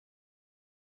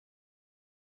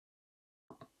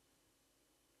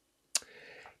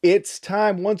It's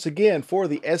time once again for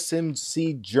the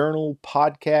SMC Journal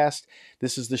podcast.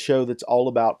 This is the show that's all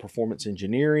about performance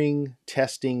engineering,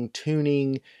 testing,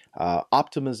 tuning,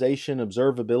 optimization,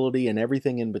 observability, and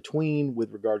everything in between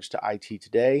with regards to IT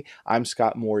today. I'm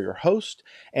Scott Moore, your host,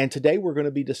 and today we're going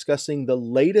to be discussing the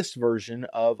latest version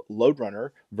of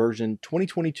LoadRunner, version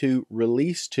 2022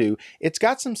 Release 2. It's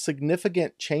got some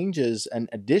significant changes and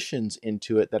additions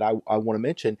into it that I want to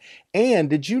mention. And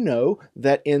did you know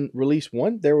that in Release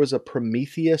 1, there was a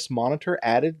Prometheus monitor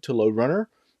added to LoadRunner?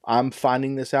 I'm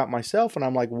finding this out myself, and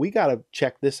I'm like, we got to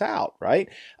check this out, right?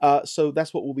 So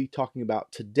that's what we'll be talking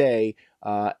about today.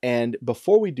 And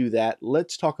before we do that,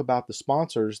 let's talk about the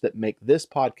sponsors that make this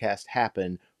podcast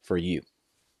happen for you.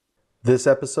 This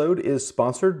episode is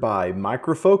sponsored by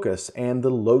Micro Focus and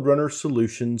the LoadRunner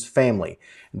Solutions family.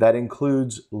 That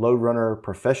includes LoadRunner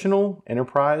Professional,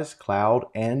 Enterprise, Cloud,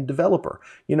 and Developer.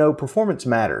 You know, performance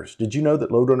matters. Did you know that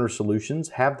LoadRunner Solutions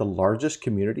have the largest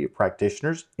community of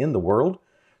practitioners in the world?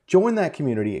 Join that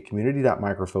community at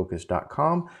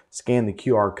community.microfocus.com, scan the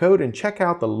QR code, and check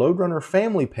out the LoadRunner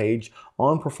family page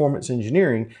on performance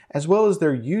engineering, as well as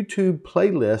their YouTube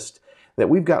playlist that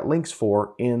we've got links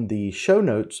for in the show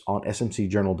notes on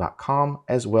smcjournal.com,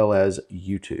 as well as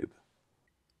YouTube.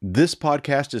 This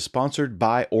podcast is sponsored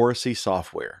by Oracy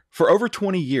Software. For over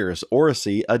 20 years,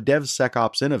 Oracy, a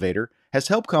DevSecOps innovator, has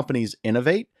helped companies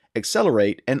innovate,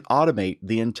 accelerate, and automate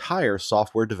the entire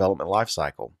software development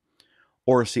lifecycle.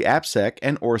 Oracy AppSec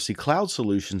and Oracy Cloud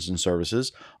Solutions and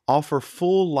Services offer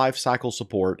full lifecycle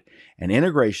support and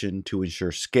integration to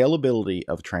ensure scalability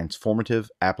of transformative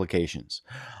applications.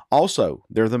 Also,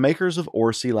 they're the makers of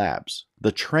Oracy Labs,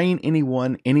 the train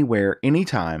anyone, anywhere,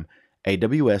 anytime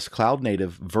AWS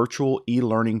cloud-native virtual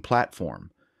e-learning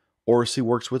platform. Oracy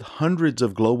works with hundreds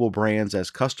of global brands as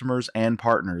customers and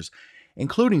partners,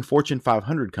 including Fortune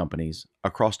 500 companies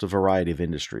across a variety of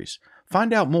industries.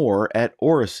 Find out more at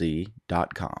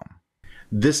oracy.com.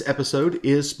 This episode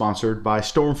is sponsored by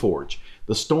StormForge.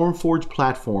 The StormForge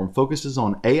platform focuses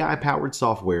on AI-powered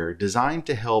software designed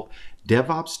to help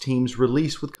DevOps teams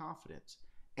release with confidence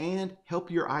and help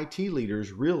your IT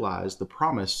leaders realize the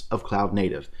promise of cloud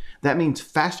native. That means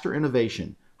faster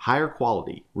innovation, higher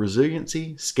quality,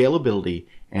 resiliency, scalability,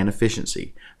 and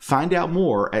efficiency. Find out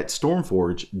more at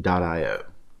stormforge.io.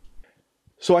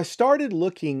 So I started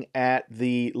looking at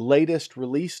the latest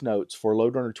release notes for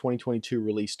LoadRunner 2022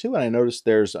 Release 2, and I noticed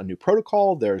there's a new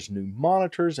protocol, there's new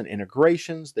monitors and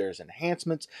integrations, there's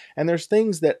enhancements, and there's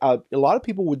things that a lot of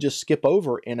people would just skip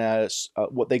over in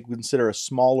what they consider a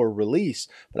smaller release.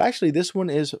 But actually, this one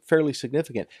is fairly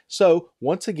significant. So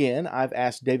once again, I've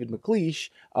asked David McLeish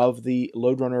of the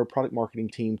LoadRunner product marketing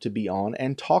team to be on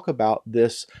and talk about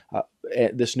this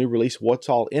new release, what's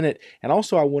all in it. And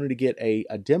also I wanted to get a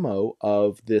demo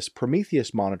of this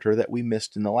Prometheus monitor that we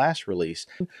missed in the last release.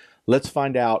 Let's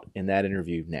find out in that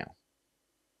interview now.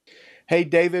 Hey,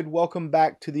 David, welcome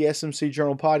back to the SMC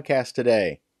Journal podcast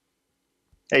today.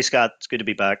 Hey, Scott. It's good to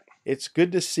be back. It's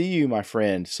good to see you, my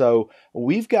friend. So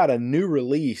we've got a new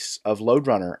release of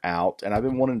LoadRunner out, and I've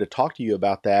been wanting to talk to you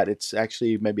about that. It's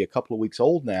actually maybe a couple of weeks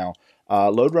old now.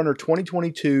 LoadRunner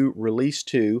 2022 Release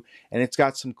 2, and it's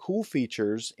got some cool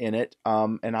features in it.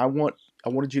 And I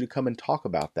wanted you to come and talk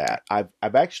about that.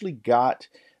 I've actually got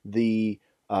the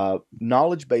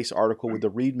knowledge base article with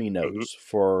the README notes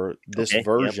for this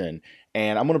version,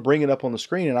 and I'm going to bring it up on the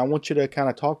screen, and I want you to kind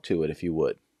of talk to it if you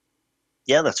would.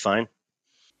 Yeah, that's fine.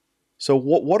 So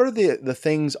what are the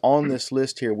things on this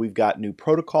list here? We've got new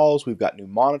protocols, we've got new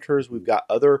monitors, we've got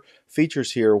other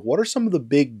features here. What are some of the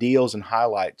big deals and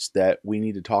highlights that we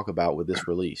need to talk about with this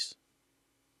release?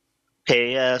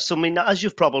 Okay, so I mean, as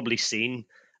you've probably seen,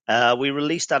 we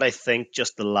released that, I think,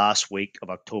 just the last week of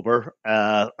October.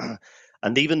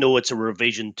 And even though it's a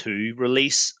revision 2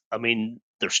 release, I mean,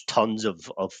 there's tons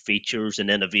of features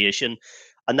and innovation.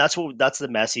 And that's the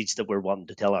message that we're wanting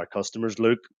to tell our customers.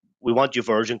 Look, we want you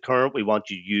version current. We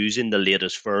want you using the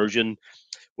latest version.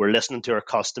 We're listening to our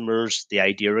customers. The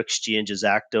idea exchange is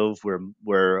active.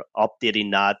 We're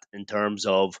updating that in terms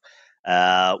of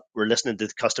we're listening to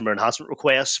the customer enhancement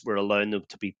requests. We're allowing them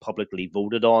to be publicly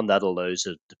voted on. That allows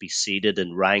it to be seeded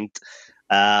and ranked.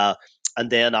 And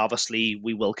then obviously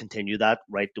we will continue that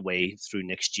right the way through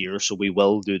next year. So we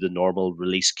will do the normal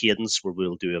release cadence where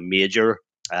we'll do a major,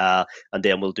 and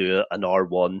then we'll do an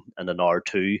R1 and an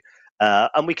R2.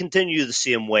 And we continue the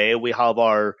same way. We have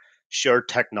our shared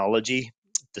technology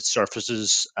that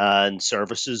surfaces and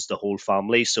services the whole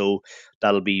family. So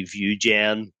that'll be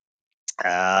VueGen,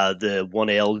 the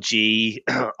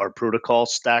 1LG, our protocol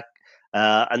stack,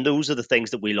 And those are the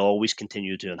things that we'll always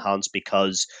continue to enhance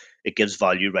because it gives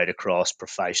value right across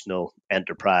professional,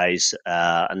 enterprise,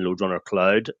 and LoadRunner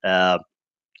Cloud.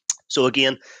 So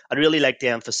again, I'd really like to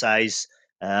emphasize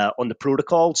on the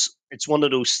protocols. It's one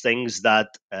of those things that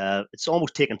it's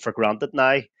almost taken for granted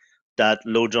now that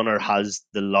LoadRunner has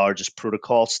the largest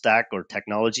protocol stack or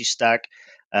technology stack.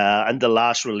 And the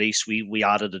last release, we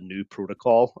added a new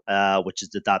protocol, which is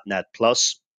the .NET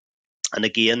Plus. And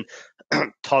again,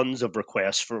 tons of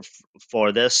requests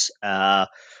for this.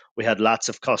 We had lots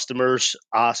of customers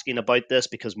asking about this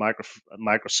because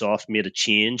Microsoft made a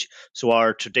change. So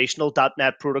our traditional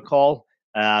 .NET protocol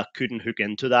couldn't hook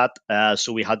into that.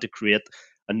 So we had to create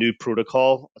a new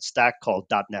protocol stack called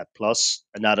 .NET Plus,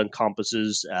 and that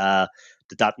encompasses the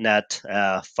 .NET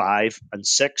 5 and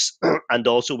 6. And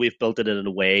also we've built it in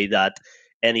a way that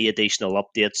any additional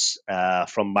updates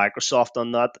from Microsoft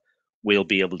on that, we'll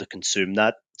be able to consume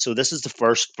that. So this is the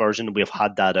first version we've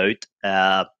had that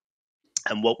out.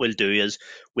 And what we'll do is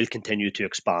we'll continue to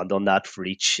expand on that for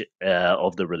each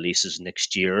of the releases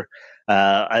next year.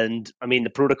 And I mean, the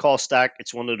protocol stack,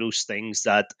 it's one of those things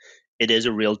that it is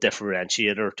a real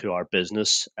differentiator to our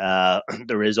business.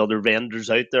 There is other vendors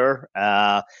out there,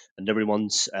 and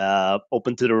everyone's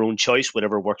open to their own choice,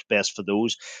 whatever works best for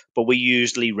those. But we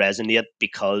usually resonate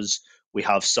because we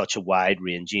have such a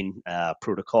wide-ranging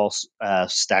protocol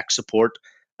stack support.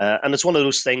 And it's one of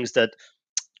those things that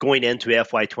going into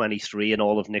FY23 and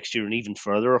all of next year and even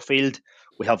further afield,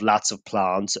 we have lots of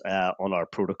plans on our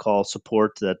protocol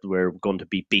support that we're going to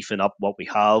be beefing up what we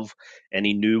have.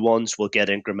 Any new ones will get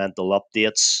incremental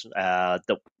updates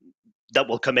that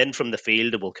will come in from the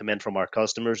field, it will come in from our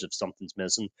customers. If something's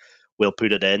missing, we'll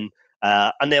put it in.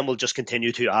 And then we'll just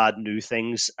continue to add new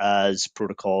things as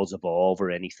protocols evolve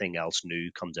or anything else new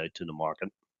comes out to the market.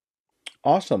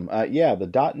 Awesome. Yeah,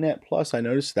 the .NET Plus, I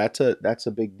noticed that's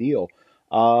a big deal.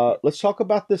 Let's talk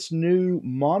about this new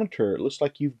monitor. It looks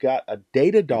like you've got a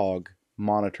Datadog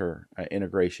monitor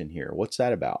integration here. What's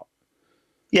that about?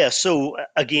 Yeah, so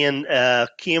again,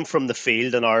 came from the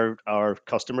field and our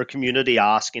customer community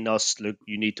asking us, look,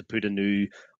 you need to put a new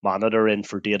monitor in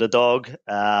for Datadog.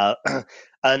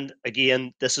 And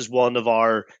again, this is one of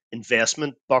our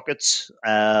investment buckets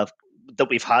that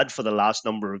we've had for the last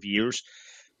number of years.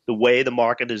 The way the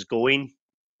market is going,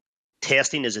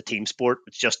 testing is a team sport.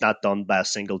 It's just not done by a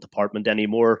single department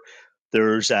anymore.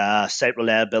 There's site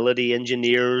reliability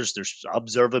engineers, there's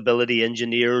observability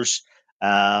engineers,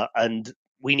 and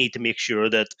we need to make sure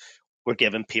that we're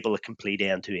giving people a complete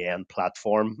end-to-end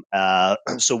platform.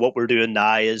 So what we're doing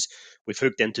now is we've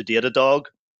hooked into Datadog,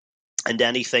 and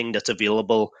anything that's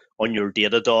available on your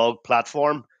Datadog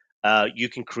platform, you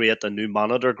can create a new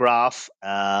monitor graph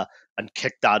and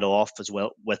kick that off as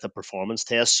well with a performance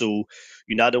test. So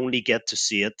you not only get to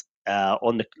see it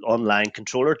on the online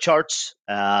controller charts,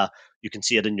 you can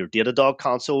see it in your Datadog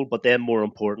console, but then more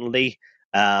importantly,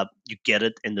 you get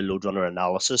it in the LoadRunner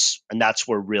analysis. And that's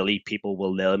where really people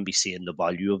will then be seeing the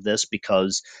value of this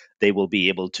because they will be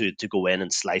able to go in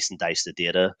and slice and dice the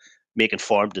data, make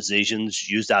informed decisions,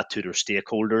 use that to their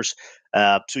stakeholders.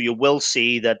 So you will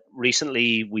see that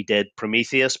recently we did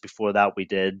Prometheus. Before that, we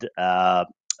did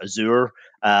Azure.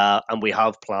 And we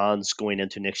have plans going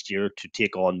into next year to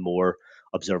take on more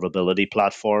observability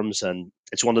platforms. And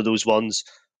it's one of those ones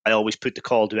I always put the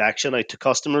call to action out to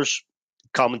customers.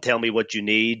 Come and tell me what you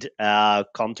need.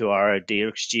 Come to our data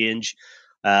exchange.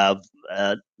 Log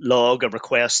a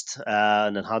request,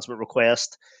 an enhancement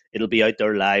request. It'll be out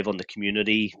there live on the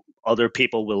community. Other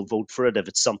people will vote for it if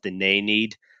it's something they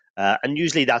need. And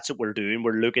usually that's what we're doing.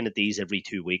 We're looking at these every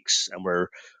 2 weeks and we're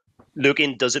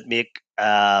looking, does it make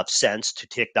sense to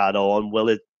take that on? Will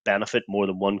it benefit more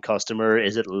than one customer?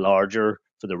 Is it larger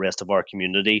for the rest of our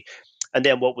community? And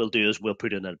then what we'll do is we'll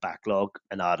put in a backlog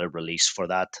and add a release for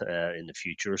that in the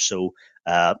future. So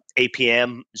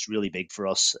APM is really big for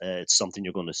us. It's something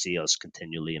you're going to see us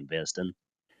continually invest in.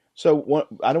 So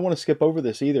I don't want to skip over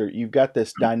this either. You've got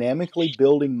this dynamically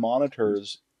building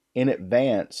monitors in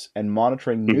advance and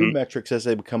monitoring new Mm-hmm. metrics as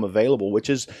they become available,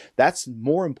 that's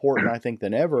more important, I think,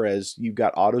 than ever as you've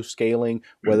got auto scaling,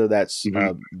 whether that's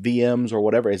Mm-hmm. VMs or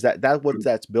whatever. Is that what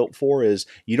that's built for? Is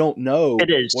you don't know It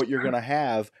is. what you're going to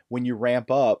have when you ramp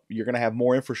up. You're going to have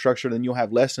more infrastructure, then you'll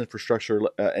have less infrastructure,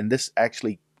 and this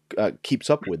actually keeps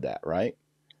up with that, right?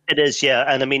 It is, yeah.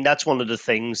 And I mean, that's one of the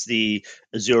things the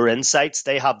Azure Insights,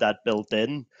 they have that built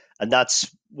in. And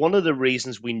that's one of the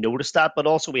reasons we noticed that. But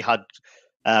also, we had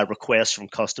requests from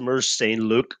customers saying,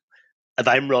 look, if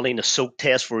I'm running a soak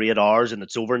test for 8 hours and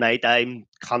it's overnight, I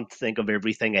can't think of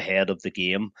everything ahead of the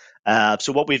game.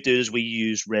 So what we do is we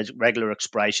use regular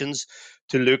expressions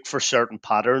to look for certain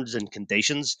patterns and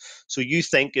conditions. So you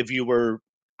think if you were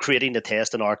creating a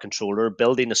test in our controller,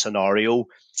 building a scenario,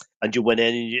 and you went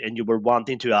in and you were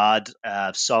wanting to add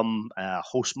some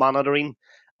host monitoring,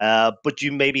 but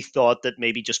you maybe thought that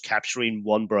maybe just capturing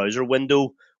one browser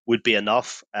window would be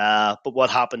enough. But what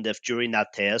happened if during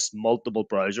that test multiple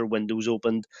browser windows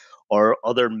opened or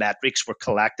other metrics were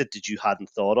collected that you hadn't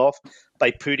thought of?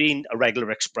 By putting a regular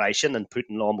expression and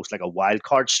putting almost like a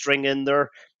wildcard string in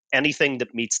there, anything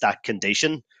that meets that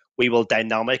condition, we will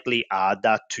dynamically add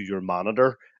that to your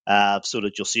monitor so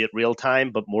that you'll see it real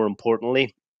time. But more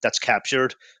importantly, that's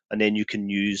captured, and then you can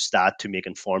use that to make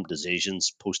informed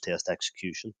decisions post test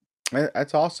execution.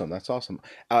 That's awesome. That's awesome.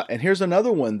 And here's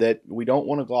another one that we don't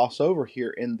want to gloss over here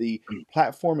in the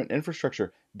platform and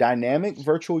infrastructure. Dynamic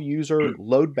virtual user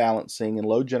load balancing and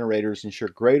load generators ensure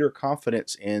greater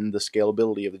confidence in the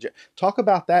scalability of the. Talk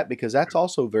about that because that's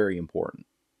also very important.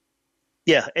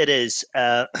 Yeah, it is.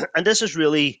 And this is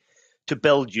really to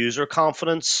build user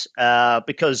confidence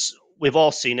because we've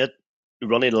all seen it. You're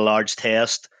running a large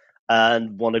test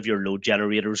and one of your load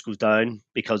generators goes down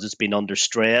because it's been under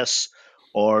stress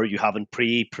or you haven't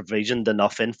provisioned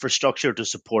enough infrastructure to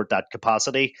support that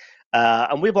capacity.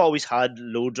 And we've always had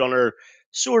LoadRunner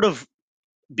sort of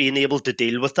being able to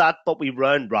deal with that, but we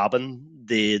round robin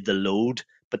the load.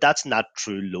 But that's not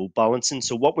true load balancing.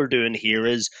 So what we're doing here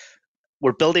is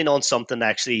we're building on something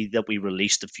actually that we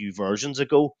released a few versions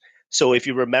ago. So if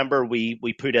you remember, we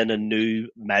put in a new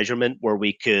measurement where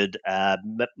we could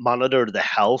monitor the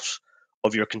health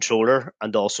of your controller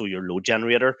and also your load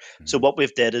generator. So what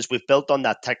we've did is we've built on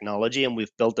that technology and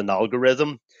we've built an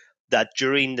algorithm that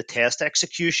during the test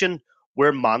execution,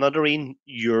 we're monitoring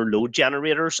your load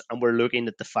generators and we're looking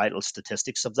at the vital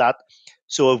statistics of that.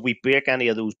 So if we break any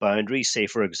of those boundaries, say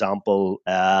for example,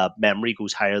 memory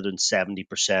goes higher than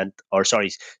 70%, or sorry,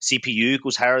 CPU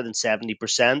goes higher than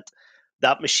 70%,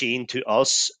 that machine to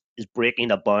us is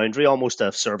breaking a boundary, almost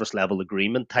a service level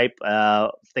agreement type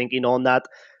thinking on that.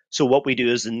 So what we do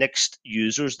is the next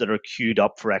users that are queued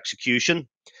up for execution,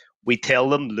 we tell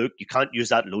them, look, you can't use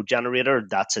that load generator,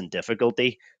 that's in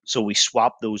difficulty. So we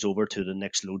swap those over to the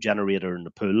next load generator in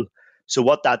the pool. So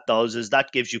what that does is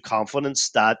that gives you confidence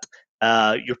that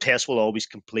your test will always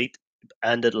complete,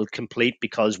 and it'll complete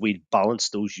because we balance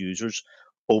those users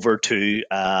over to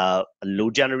a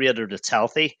load generator that's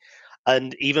healthy.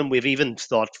 And even we've even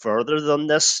thought further than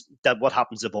this, that what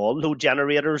happens if all load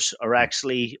generators are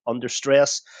actually under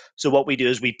stress. So what we do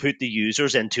is we put the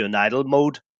users into an idle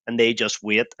mode and they just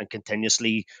wait and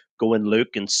continuously go and look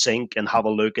and sync and have a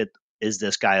look at, is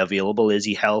this guy available? Is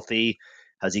he healthy?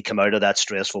 Has he come out of that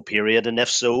stressful period? And if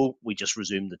so, we just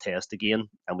resume the test again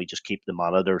and we just keep the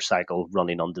monitor cycle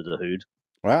running under the hood.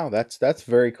 Wow, that's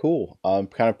very cool. Kind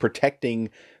of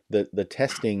protecting the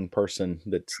testing person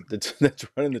that's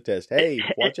running the test. Hey,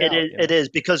 watch It out, is, it is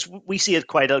because we see it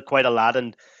quite a lot.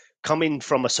 And coming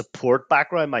from a support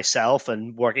background myself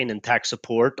and working in tech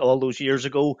support all those years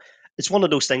ago, it's one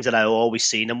of those things that I've always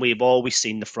seen, and we've always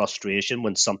seen the frustration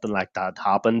when something like that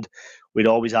happened. We'd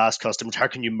always ask customers, "How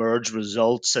can you merge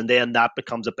results?" And then that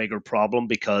becomes a bigger problem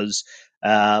because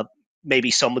uh,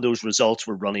 maybe some of those results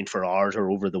were running for hours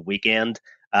or over the weekend.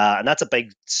 And that's a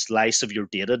big slice of your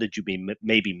data that you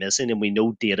may be missing. And we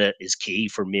know data is key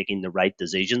for making the right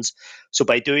decisions. So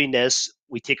by doing this,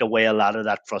 we take away a lot of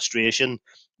that frustration.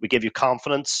 We give you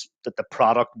confidence that the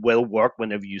product will work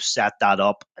whenever you set that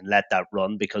up and let that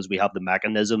run because we have the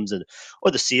mechanisms and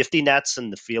or the safety nets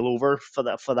and the failover for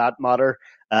that matter.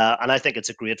 And I think it's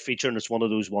a great feature, and it's one of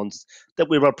those ones that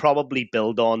we will probably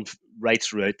build on right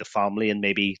throughout the family and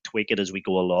maybe tweak it as we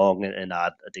go along and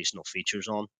add additional features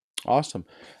on. awesome.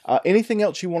 Anything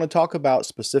else you want to talk about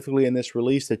specifically in this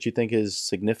release that you think is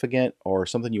significant or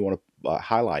something you want to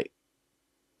highlight?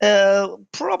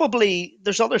 Probably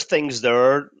there's other things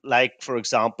there, like for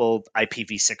example,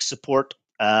 IPv6 support.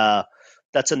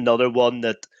 That's another one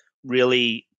that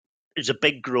really there's a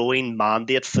big growing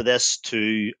mandate for this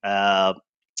to have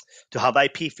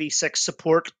IPv6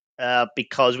 support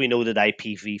because we know that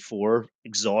IPv4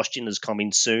 exhaustion is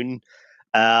coming soon.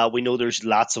 We know there's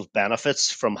lots of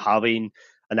benefits from having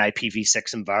an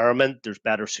IPv6 environment. There's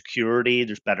better security,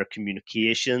 there's better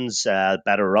communications,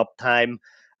 better uptime.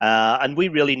 And we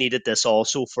really needed this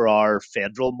also for our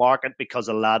federal market because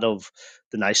a lot of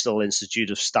the National Institute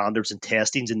of Standards and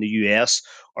Testings in the US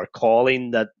are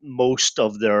calling that most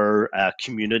of their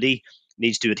community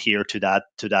needs to adhere to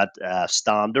that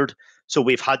standard. So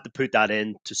we've had to put that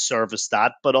in to service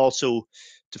that, but also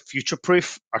to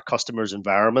future-proof our customers'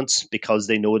 environments, because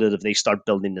they know that if they start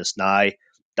building this now,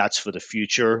 that's for the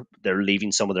future. They're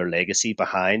leaving some of their legacy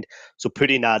behind. So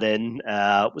putting that in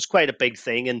was quite a big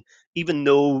thing. And even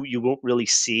though you won't really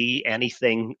see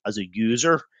anything as a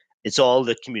user, it's all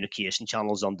the communication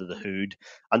channels under the hood.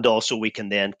 And also we can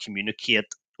then communicate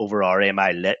over our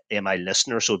AMI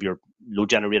listener. So if your load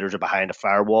generators are behind a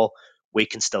firewall, we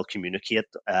can still communicate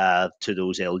to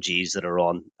those LGs that are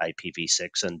on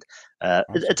IPv6. And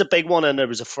Awesome. it's a big one, and there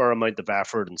was a fair amount of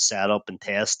effort and setup and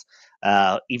test.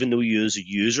 Even though you as a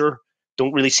user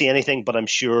don't really see anything, but I'm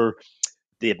sure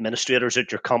the administrators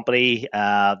at your company,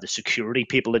 the security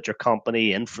people at your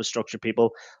company, infrastructure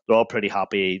people, they're all pretty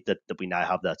happy that we now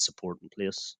have that support in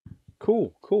place.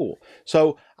 Cool, cool.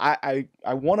 So I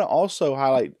want to also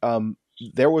highlight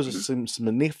there was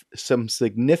some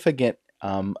significant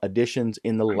additions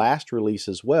in the last release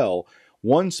as well.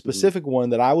 One specific one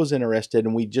that I was interested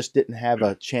in, we just didn't have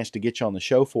a chance to get you on the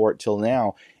show for it till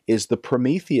now, is the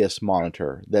Prometheus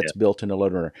monitor that's built into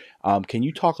LoadRunner. Can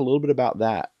you talk a little bit about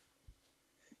that?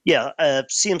 Yeah,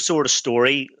 same sort of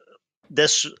story.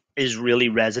 This is really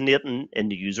resonating in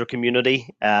the user community.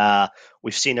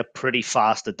 We've seen a pretty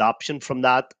fast adoption from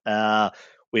that.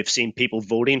 We've seen people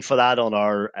voting for that on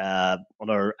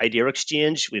our idea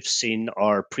exchange. We've seen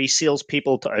our pre-sales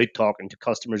people out talking to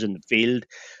customers in the field.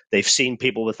 They've seen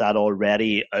people with that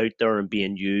already out there and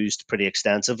being used pretty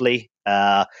extensively.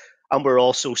 And we're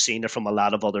also seeing it from a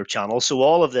lot of other channels. So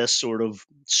all of this sort of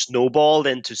snowballed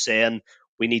into saying,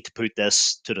 we need to put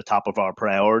this to the top of our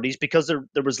priorities, because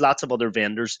there was lots of other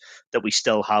vendors that we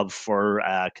still have for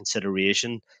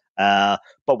consideration,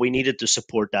 but we needed to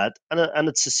support that. And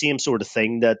it's the same sort of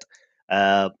thing that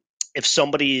if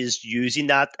somebody is using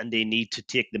that and they need to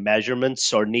take the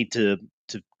measurements or need to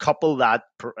couple that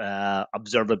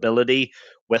observability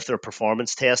with their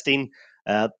performance testing,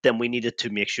 then we needed to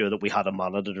make sure that we had a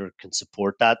monitor that can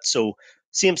support that. So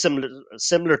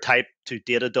similar type to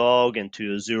Datadog and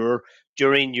to Azure.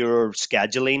 During your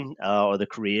scheduling or the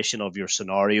creation of your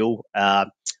scenario,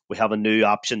 we have a new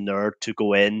option there to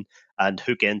go in and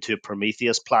hook into a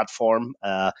Prometheus platform.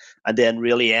 And then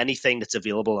really anything that's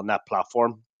available on that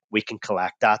platform, we can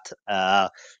collect that.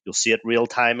 You'll see it real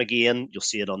time again. You'll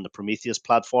see it on the Prometheus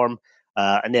platform.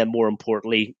 And then more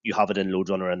importantly, you have it in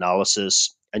LoadRunner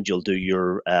analysis, and you'll do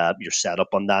your setup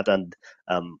on that. And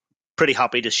pretty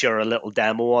happy to share a little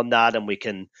demo on that, and we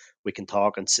can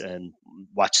talk and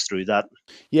watch through that.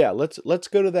 Yeah, let's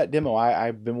go to that demo.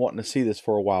 I've been wanting to see this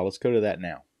for a while. Let's go to that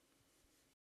now.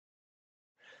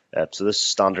 So this is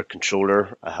standard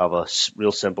controller. I have a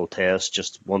real simple test,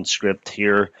 just one script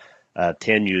here,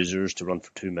 10 users to run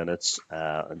for 2 minutes,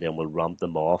 and then we'll ramp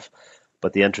them off.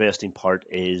 But the interesting part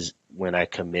is when I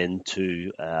come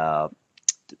into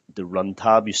the run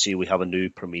tab, you see we have a new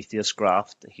Prometheus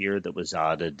graph here that was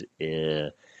added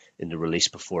in the release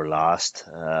before last.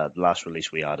 The last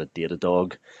release we added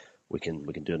Datadog. We can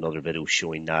do another video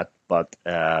showing that. But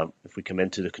if we come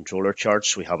into the controller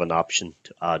charts, we have an option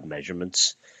to add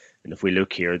measurements. And if we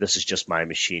look here, this is just my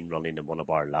machine running in one of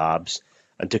our labs.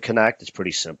 And to connect, it's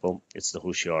pretty simple. It's the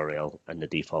host URL and the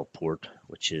default port,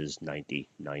 which is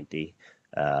 9090.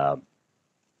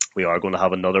 We are going to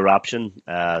have another option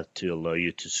to allow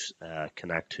you to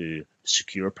connect to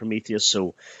secure Prometheus.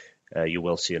 So you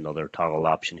will see another toggle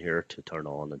option here to turn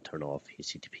on and turn off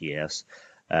HTTPS.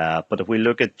 But if we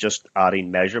look at just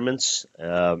adding measurements,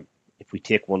 if we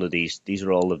take one of these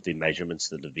are all of the measurements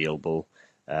that are available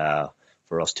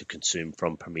for us to consume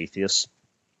from Prometheus.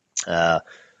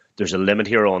 There's a limit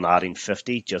here on adding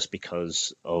 50 just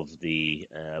because of the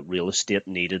real estate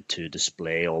needed to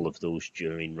display all of those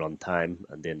during runtime,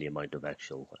 and then the amount of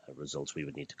actual results we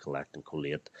would need to collect and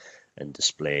collate and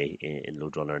display in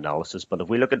LoadRunner analysis. But if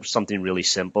we look at something really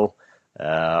simple,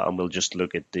 and we'll just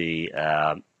look at the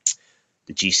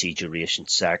GC duration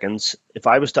seconds. If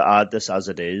I was to add this as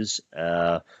it is,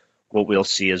 what we'll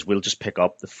see is we'll just pick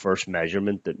up the first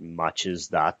measurement that matches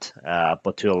that.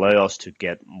 But to allow us to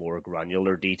get more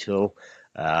granular detail,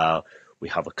 we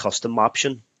have a custom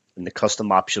option, and the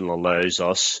custom option allows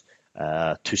us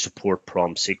to support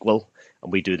Prom SQL,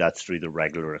 and we do that through the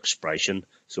regular expression.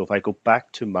 So if I go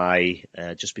back to my,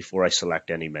 just before I select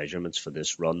any measurements for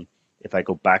this run, if I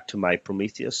go back to my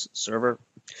Prometheus server,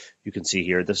 you can see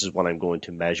here, this is what I'm going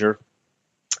to measure.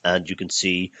 And you can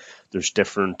see there's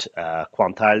different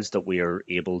quantiles that we are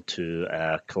able to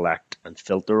collect and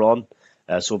filter on.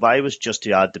 So if I was just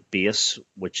to add the base,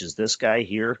 which is this guy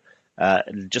here,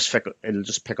 it'll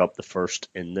just pick up the first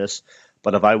in this.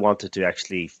 But if I wanted to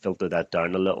actually filter that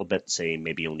down a little bit, say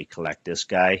maybe only collect this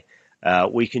guy,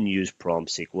 we can use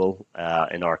PromSQL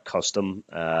in our custom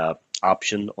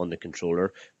option on the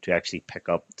controller to actually pick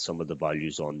up some of the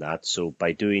values on that. So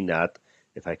by doing that,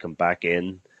 if I come back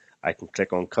in, I can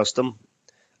click on custom,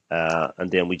 and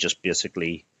then we just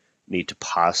basically need to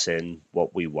pass in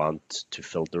what we want to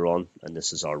filter on, and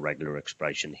this is our regular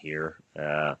expression here.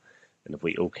 And if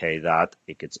we OK that,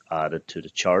 it gets added to the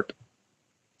chart.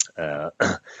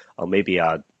 I'll maybe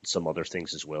add some other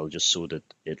things as well, just so that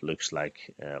it looks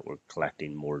like we're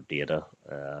collecting more data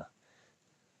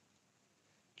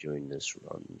during this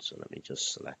run. So let me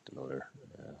just select another,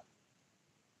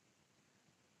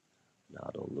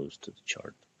 add all those to the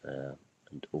chart,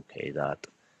 and OK that,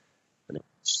 and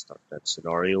start that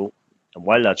scenario. And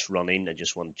while that's running, I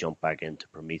just want to jump back into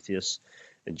Prometheus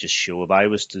and just show, if I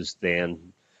was to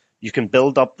then, you can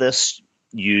build up this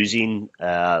using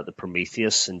the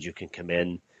Prometheus, and you can come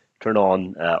in, turn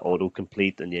on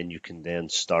autocomplete, and then you can then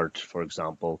start, for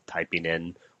example, typing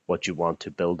in what you want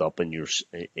to build up in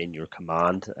your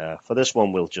command. For this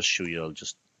one, we'll just show you, I'll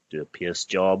just do a paste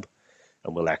job,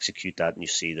 and we'll execute that, and you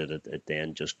see that it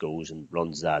then just goes and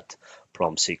runs that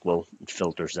PromSQL and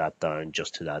filters that down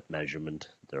just to that measurement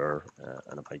there.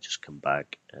 And if I just come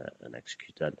back and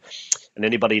execute that, and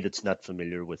anybody that's not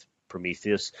familiar with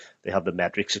Prometheus, they have the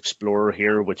metrics explorer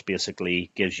here, which basically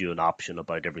gives you an option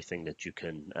about everything that you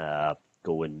can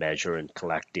go and measure and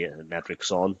collect data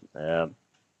metrics on.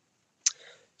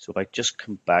 So if I just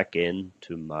come back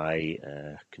into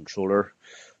my controller,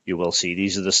 you will see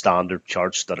these are the standard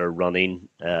charts that are running,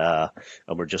 and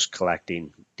we're just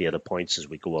collecting data points as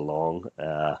we go along.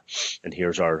 And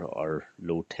here's our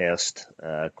load test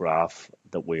graph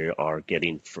that we are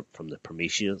getting from the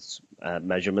Prometheus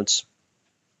measurements.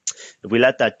 If we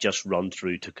let that just run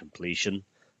through to completion,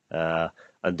 and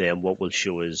then what we'll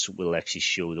show is we'll actually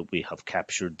show that we have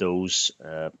captured those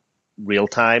real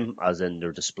time, as in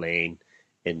they're displaying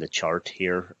in the chart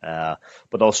here,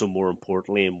 but also more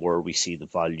importantly, and where we see the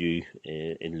value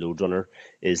in LoadRunner,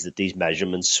 is that these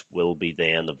measurements will be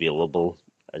then available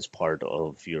as part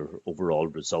of your overall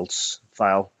results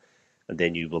file, and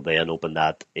then you will then open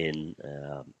that in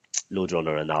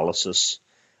LoadRunner analysis,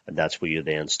 and that's where you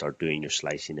then start doing your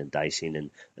slicing and dicing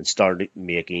and start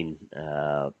making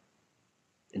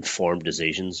informed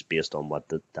decisions based on what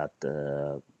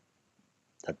that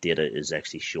data is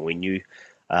actually showing you.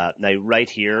 Now, right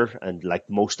here, and like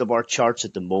most of our charts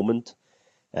at the moment,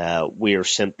 we are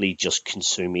simply just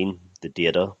consuming the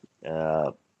data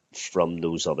from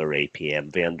those other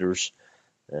APM vendors.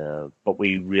 But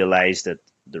we realize that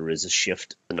there is a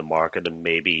shift in the market, and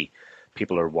maybe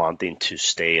people are wanting to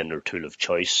stay in their tool of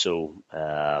choice. So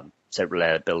site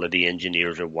reliability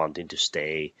engineers are wanting to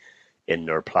stay in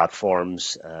their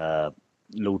platforms.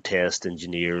 Load test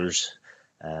engineers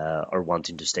are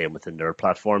wanting to stay within their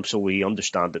platform. So we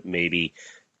understand that maybe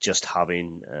just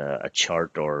having a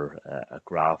chart or a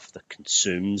graph that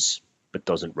consumes but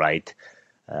doesn't write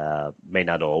may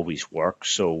not always work.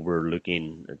 So we're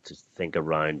looking to think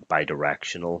around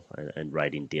bidirectional and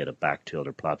writing data back to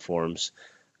other platforms.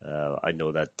 I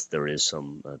know that there is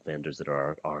some vendors that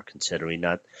are considering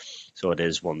that. So it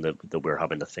is one that we're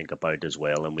having to think about as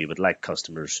well. And we would like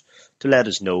customers to let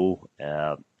us know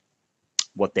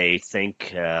what they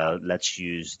think. Let's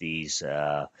use these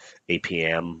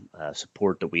APM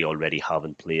support that we already have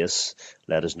in place.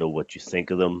 Let us know what you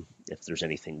think of them. If there's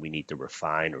anything we need to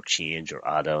refine or change or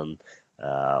add on,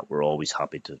 we're always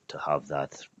happy to have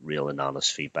that real and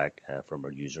honest feedback from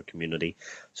our user community.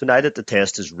 So now that the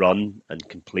test is run and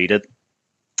completed,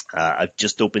 I've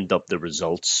just opened up the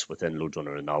results within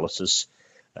LoadRunner analysis.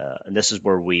 And this is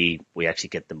where we actually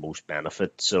get the most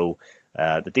benefit. So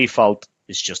the default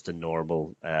is just a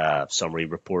normal summary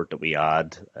report that we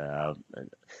add,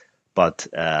 but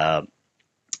the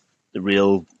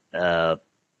real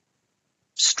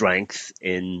strength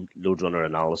in LoadRunner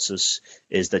analysis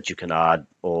is that you can add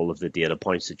all of the data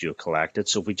points that you've collected.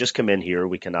 So if we just come in here,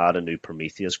 we can add a new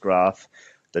Prometheus graph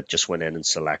that just went in and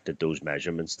selected those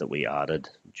measurements that we added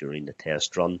during the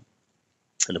test run.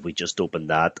 And if we just open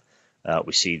that,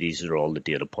 we see these are all the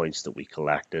data points that we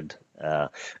collected.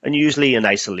 And usually in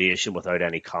isolation without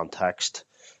any context,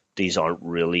 these aren't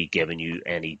really giving you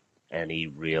any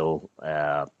real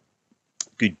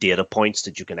good data points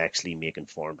that you can actually make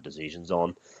informed decisions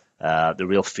on. The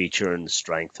real feature and the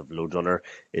strength of LoadRunner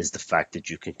is the fact that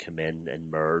you can come in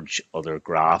and merge other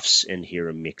graphs in here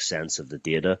and make sense of the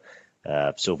data.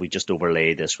 So if we just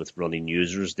overlay this with running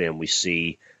users, then we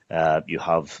see you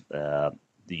have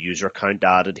the user count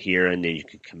added here, and then you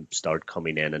can start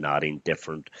coming in and adding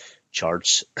different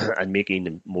charts and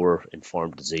making more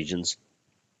informed decisions.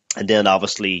 And then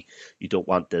obviously you don't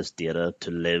want this data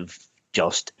to live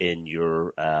just in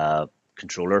your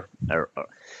controller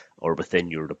or within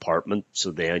your department.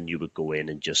 So then you would go in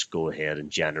and just go ahead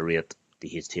and generate the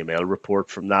HTML report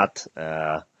from that,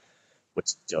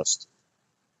 which just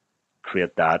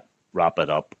create that, wrap it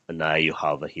up, and now you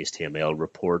have a HTML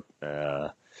report,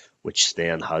 which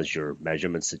then has your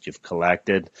measurements that you've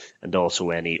collected and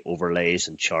also any overlays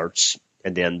and charts.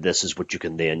 And then this is what you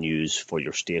can then use for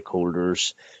your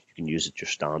stakeholders. You can use it at your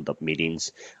stand-up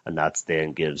meetings, and that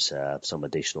then gives some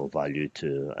additional value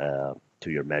to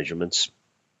your measurements.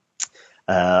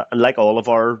 And like all of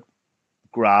our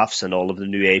graphs and all of the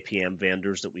new APM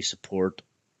vendors that we support,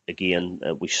 again,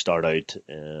 we start out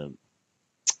in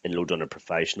LoadRunner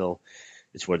Professional.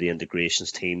 It's where the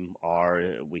integrations team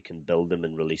are. We can build them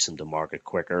and release them to market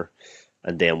quicker,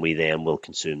 and then we will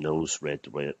consume those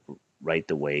right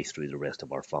the way through the rest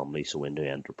of our family, so into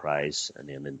enterprise and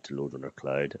then into LoadRunner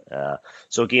Cloud.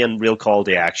 So again, real call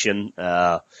to action.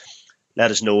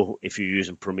 Let us know if you're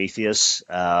using Prometheus.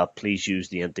 Please use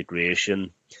the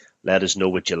integration. Let us know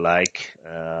what you like.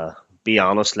 Be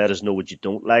honest. Let us know what you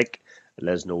don't like.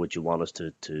 Let us know what you want us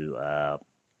to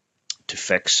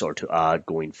fix or to add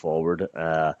going forward.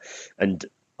 And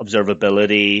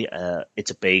observability,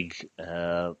 it's a big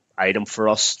item for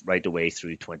us right away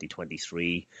through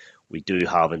 2023. We do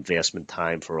have investment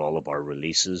time for all of our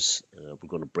releases. We're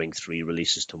going to bring 3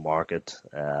 releases to market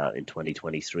in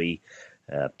 2023.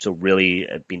 So really,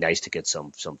 it'd be nice to get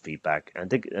some feedback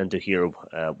and to hear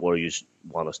where you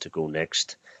want us to go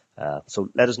next. So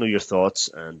let us know your thoughts,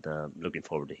 and looking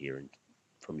forward to hearing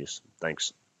from you.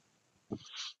 Thanks.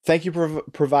 Thank you for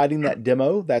providing that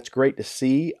demo. That's great to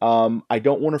see. I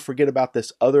don't want to forget about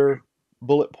this other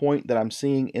bullet point that I'm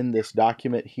seeing in this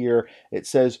document here. It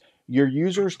says your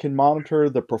users can monitor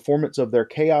the performance of their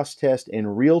chaos test in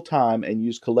real time and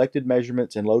use collected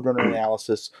measurements and LoadRunner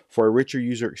analysis for a richer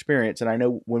user experience. And I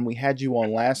know when we had you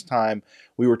on last time,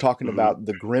 we were talking about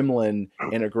the Gremlin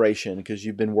integration because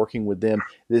you've been working with them.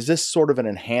 Is this sort of an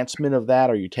enhancement of that?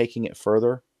 Are you taking it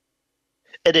further?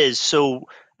 It is. So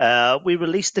we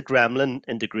released the Gremlin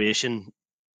integration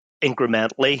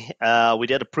incrementally. We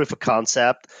did a proof of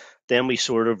concept, then we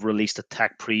sort of released a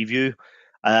tech preview,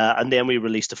 and then we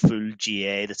released a full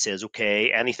GA that says,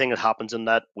 okay, anything that happens in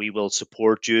that, we will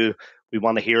support you. We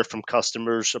want to hear from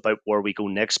customers about where we go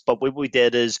next. But what we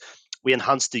did is we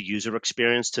enhanced the user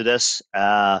experience to this.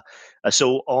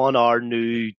 So on our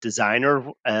new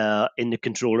designer in the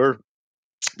controller,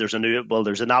 there's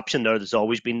an option there that's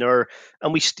always been there,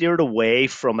 and we steered away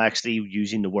from actually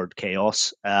using the word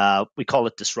chaos. We call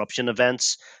it disruption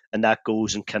events, and that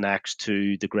goes and connects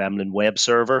to the Gremlin web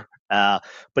server.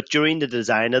 But during the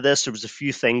design of this, there was a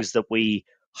few things that we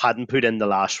hadn't put in the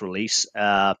last release.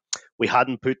 We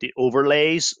hadn't put the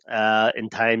overlays in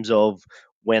times of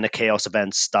when a chaos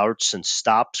event starts and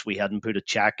stops. We hadn't put a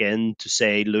check in to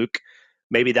say, look,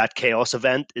 maybe that chaos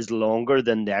event is longer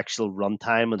than the actual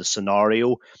runtime of the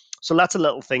scenario. So lots of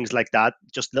little things like that,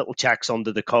 just little checks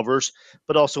under the covers,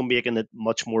 but also making it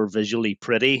much more visually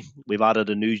pretty. We've added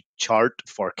a new chart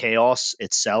for chaos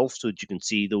itself so that you can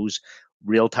see those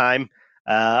real time.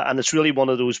 And it's really one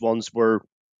of those ones where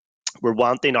we're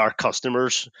wanting our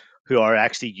customers who are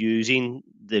actually using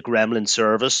the Gremlin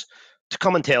service to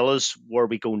come and tell us where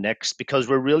we go next, because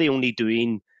we're really only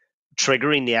doing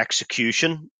triggering the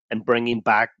execution and bringing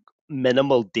back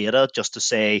minimal data just to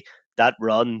say that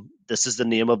run, this is the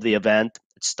name of the event,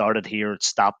 it started here, it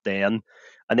stopped then.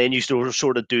 And then you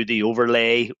sort of do the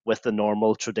overlay with the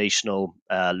normal traditional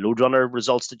LoadRunner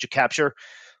results that you capture.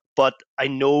 But I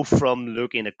know from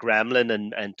looking at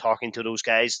Gremlin and talking to those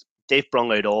guys, they've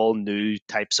brought out all new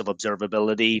types of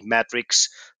observability metrics.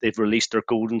 They've released their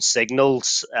golden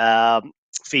signals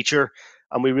feature,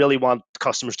 and we really want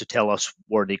customers to tell us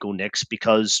where they go next,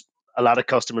 because a lot of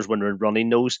customers, when they're running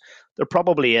those, they're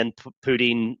probably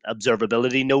inputting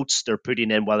observability notes. They're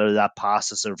putting in whether that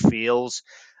passes or fails.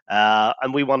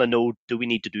 And we want to know, do we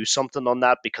need to do something on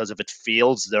that? Because if it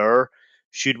fails there,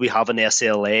 should we have an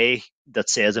SLA that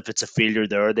says if it's a failure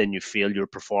there, then you fail your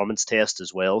performance test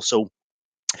as well? So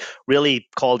really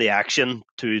call the action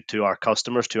to our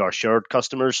customers, to our shared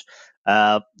customers.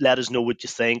 Let us know what you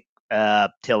think.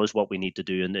 Tell us what we need to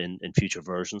do in future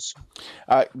versions.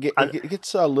 And It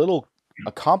gets a little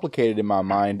complicated in my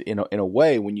mind in a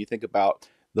way when you think about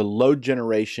the load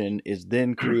generation is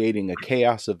then creating a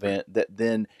chaos event that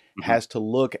then has to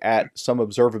look at some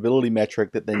observability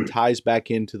metric that then ties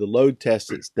back into the load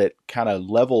tests that kind of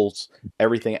levels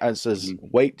everything and says,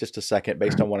 wait just a second,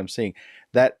 based on what I'm seeing.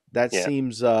 That yeah,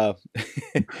 seems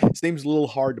seems a little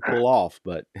hard to pull off,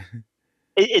 but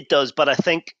it does. But I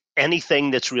think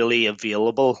anything that's really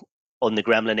available on the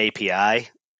Gremlin API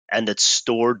and it's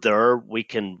stored there, we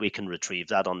can retrieve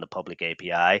that on the public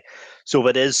API. So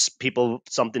if it is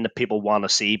something that people want to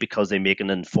see because they make an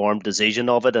informed decision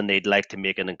of it and they'd like to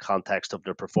make it in context of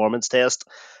their performance test,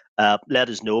 let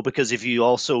us know. Because if you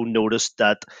also noticed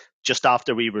that just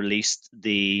after we released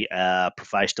the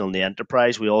Professional and the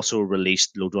Enterprise, we also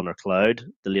released LoadRunner Cloud,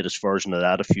 the latest version of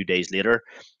that, a few days later.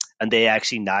 And they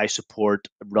actually now support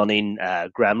running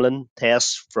Gremlin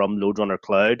tests from LoadRunner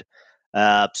Cloud.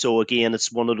 So again,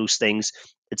 it's one of those things.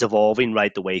 It's evolving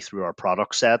right the way through our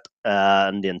product set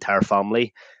and the entire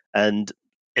family. And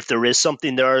if there is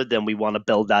something there, then we want to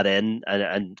build that in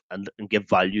and give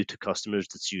value to customers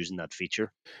that's using that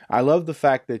feature. I love the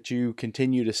fact that you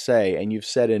continue to say, and you've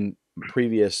said in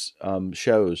previous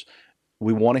shows,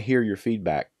 we want to hear your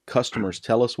feedback. Customers,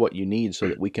 tell us what you need so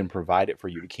that we can provide it for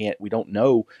you. We don't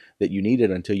know that you need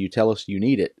it until you tell us you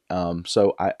need it.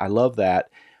 So I love that.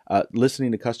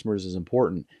 Listening to customers is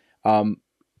important. I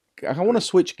want to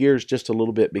switch gears just a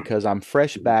little bit because I'm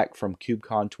fresh back from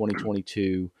KubeCon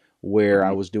 2022, where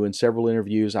I was doing several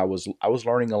interviews. I was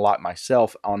learning a lot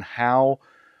myself on how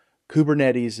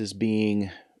Kubernetes is being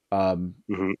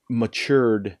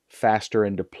matured faster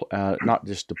and not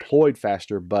just deployed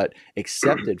faster, but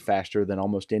accepted faster than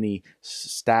almost any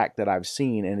stack that I've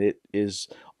seen. And it is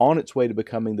on its way to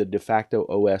becoming the de facto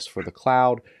OS for the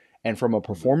cloud. And from a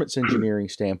performance engineering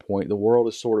standpoint, the world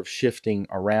is sort of shifting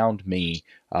around me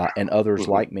and others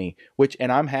like me,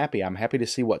 and I'm happy. I'm happy to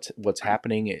see what's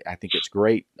happening. I think it's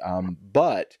great.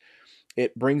 But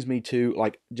it brings me to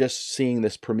like just seeing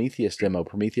this Prometheus demo,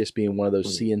 Prometheus being one of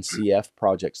those CNCF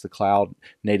projects, the Cloud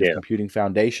Native Computing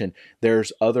Foundation.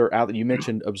 There's other out there. You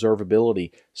mentioned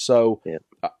observability. So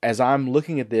as I'm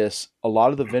looking at this, a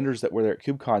lot of the vendors that were there at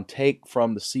KubeCon take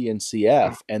from the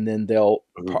CNCF and then they'll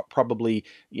probably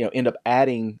end up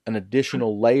adding an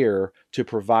additional layer to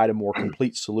provide a more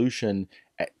complete solution,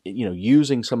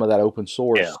 using some of that open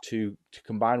source to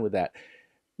combine with that.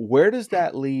 Where does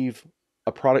that leave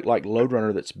a product like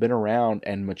LoadRunner that's been around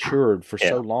and matured for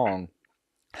so long?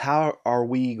 How are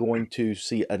we going to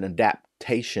see an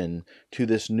adaptation to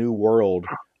this new world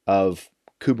of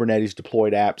Kubernetes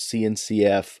deployed apps,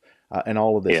 CNCF, and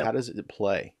all of this? How does it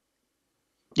play?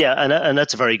 Yeah, and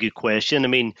that's a very good question. I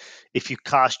mean, if you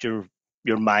cast your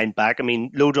mind back, I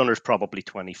mean, LoadRunner is probably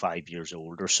 25 years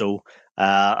old or so.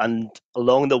 And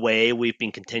along the way, we've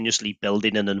been continuously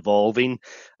building and evolving.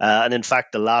 And in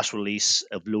fact, the last release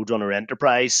of LoadRunner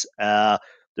Enterprise, there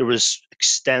was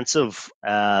extensive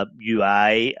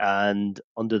UI and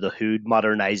under the hood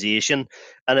modernization.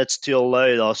 And it's to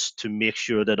allow us to make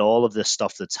sure that all of this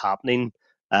stuff that's happening,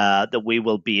 that we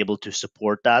will be able to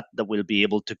support that we'll be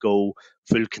able to go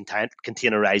full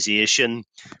containerization.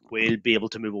 We'll be able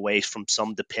to move away from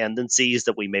some dependencies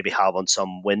that we maybe have on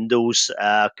some Windows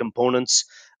components.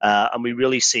 And we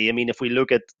really see, I mean, if we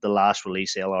look at the last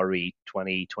release, LRE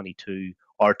 2022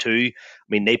 R2, I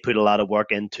mean, they put a lot of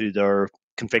work into their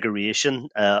configuration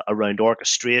around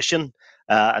orchestration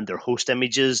and their host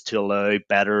images to allow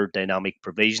better dynamic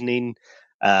provisioning.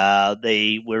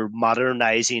 They were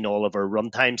modernizing all of our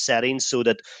runtime settings so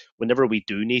that whenever we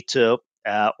do need to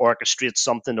orchestrate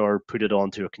something or put it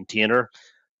onto a container,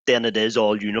 then it is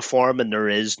all uniform and there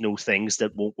is no things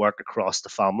that won't work across the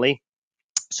family.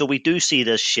 So we do see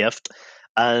this shift,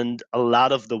 and a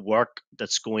lot of the work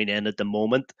that's going in at the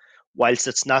moment, whilst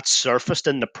it's not surfaced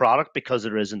in the product because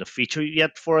there isn't a feature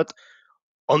yet for it,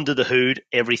 under the hood,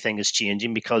 everything is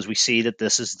changing because we see that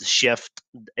this is the shift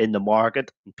in the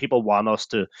market. And people want us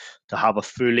to have a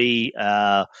fully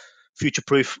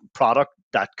future-proof product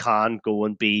that can go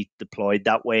and be deployed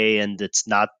that way, and it's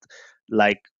not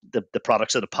like the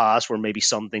products of the past where maybe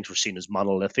some things were seen as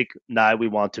monolithic. Now we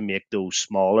want to make those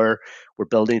smaller. We're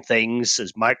building things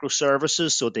as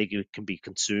microservices so they can be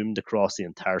consumed across the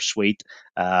entire suite.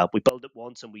 We build it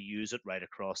once and we use it right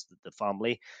across the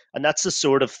family. And that's the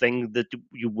sort of thing that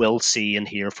you will see and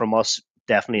hear from us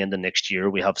definitely in the next year.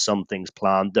 We have some things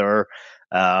planned there.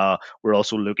 We're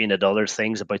also looking at other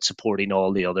things about supporting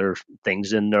all the other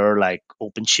things in there, like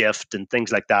OpenShift and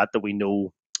things like that we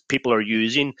know people are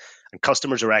using and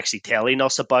customers are actually telling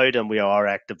us about, and we are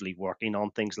actively working on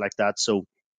things like that. So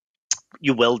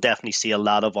you will definitely see a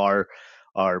lot of our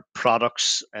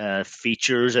products,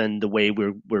 features, and the way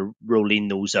we're rolling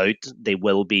those out. They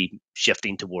will be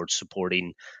shifting towards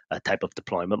supporting a type of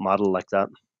deployment model like that.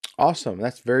 Awesome.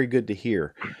 That's very good to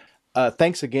hear.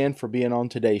 Thanks again for being on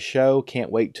today's show.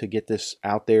 Can't wait to get this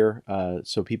out there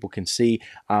so people can see.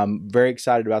 I'm very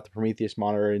excited about the Prometheus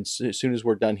monitor, and as soon as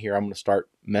we're done here, I'm going to start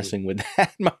messing with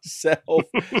that myself.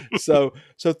 So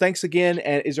thanks again.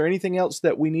 And is there anything else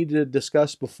that we need to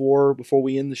discuss before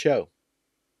we end the show?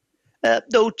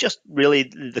 No, just really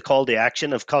the call to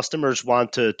action. If customers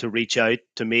want to reach out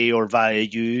to me or via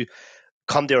you,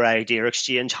 come to our idea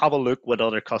exchange, have a look what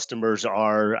other customers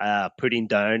are putting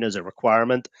down as a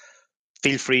requirement.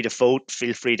 Feel free to vote,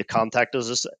 feel free to contact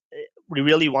us. We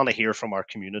really want to hear from our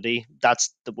community.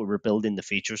 That's what we're building the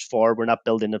features for. We're not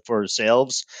building it for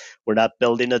ourselves. We're not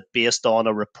building it based on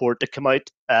a report to come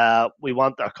out. We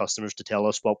want our customers to tell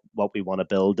us what we want to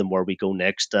build and where we go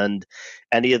next. And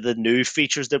any of the new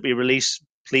features that we release,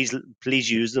 please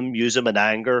use them in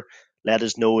anger. Let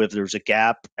us know if there's a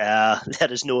gap.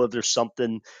 Let us know if there's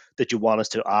something that you want us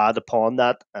to add upon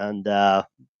that. And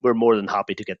we're more than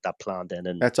happy to get that planned in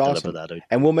and That's deliver awesome. that out.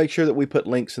 And we'll make sure that we put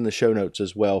links in the show notes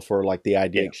as well for like the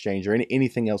idea Yeah. exchange or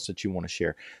anything else that you want to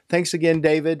share. Thanks again,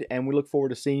 David, and we look forward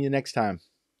to seeing you next time.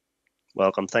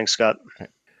 Welcome. Thanks, Scott.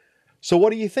 So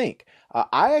what do you think?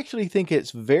 I actually think it's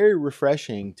very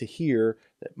refreshing to hear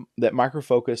that Micro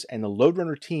Focus and the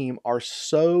LoadRunner team are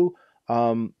so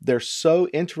they're so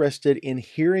interested in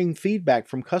hearing feedback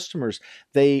from customers.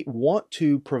 They want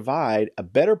to provide a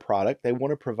better product. They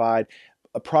want to provide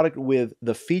a product with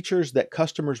the features that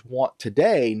customers want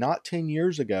today, not 10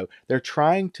 years ago. They're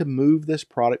trying to move this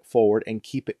product forward and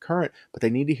keep it current, but they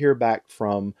need to hear back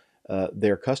from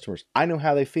their customers. I know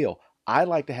how they feel. I'd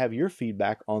like to have your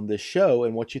feedback on this show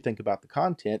and what you think about the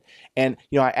content. And,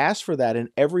 I ask for that in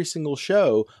every single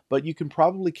show, but you can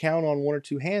probably count on one or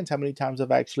two hands how many times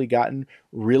I've actually gotten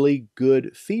really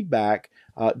good feedback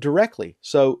directly.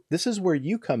 So this is where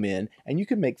you come in and you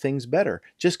can make things better.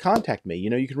 Just contact me.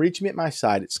 You can reach me at my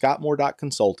site at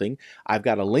scottmoore.consulting. I've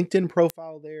got a LinkedIn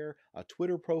profile there, a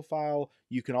Twitter profile.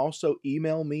 You can also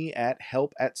email me at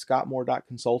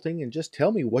help@scottmoore.consulting and just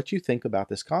tell me what you think about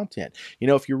this content.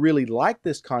 If you really like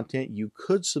this content, you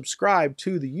could subscribe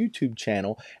to the YouTube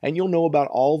channel and you'll know about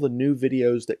all the new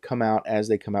videos that come out as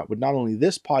they come out with not only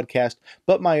this podcast,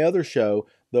 but my other show,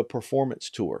 the Performance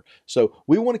Tour. So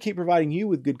we want to keep providing you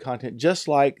with good content, just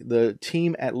like the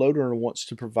team at LoadRunner wants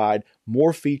to provide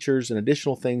more features and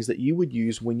additional things that you would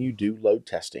use when you do load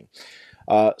testing.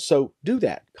 So do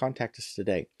that. Contact us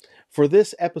today. For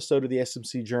this episode of the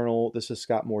SMC Journal, this is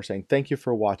Scott Moore saying thank you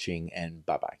for watching and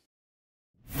bye-bye.